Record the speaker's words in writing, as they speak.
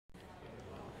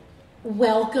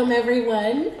Welcome,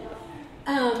 everyone.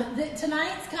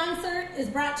 Tonight's concert is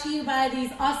brought to you by these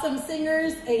awesome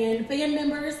singers and band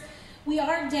members. We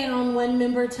are down one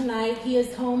member tonight. He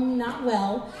is home not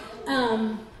well,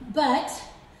 but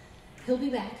he'll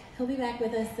be back. He'll be back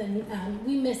with us, and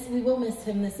we will miss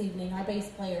him this evening, our bass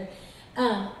player.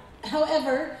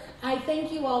 However, I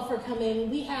thank you all for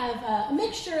coming. We have a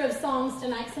mixture of songs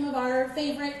tonight, some of our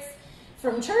favorites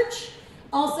from church,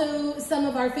 also some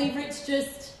of our favorites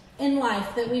just in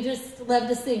life that we just love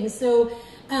to sing. So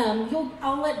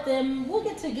we'll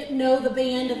get to know the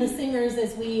band and the singers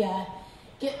as we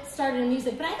get started in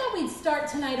music. But I thought we'd start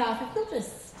tonight off, if you'll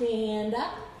just stand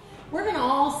up. We're going to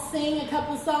all sing a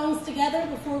couple songs together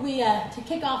before we to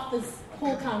kick off this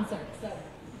whole concert. So.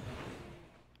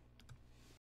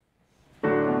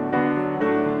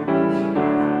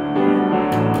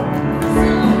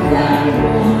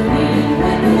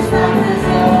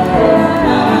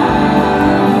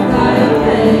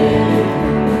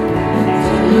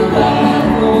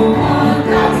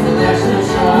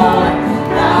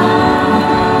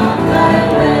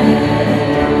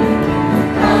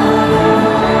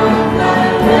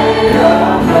 Oh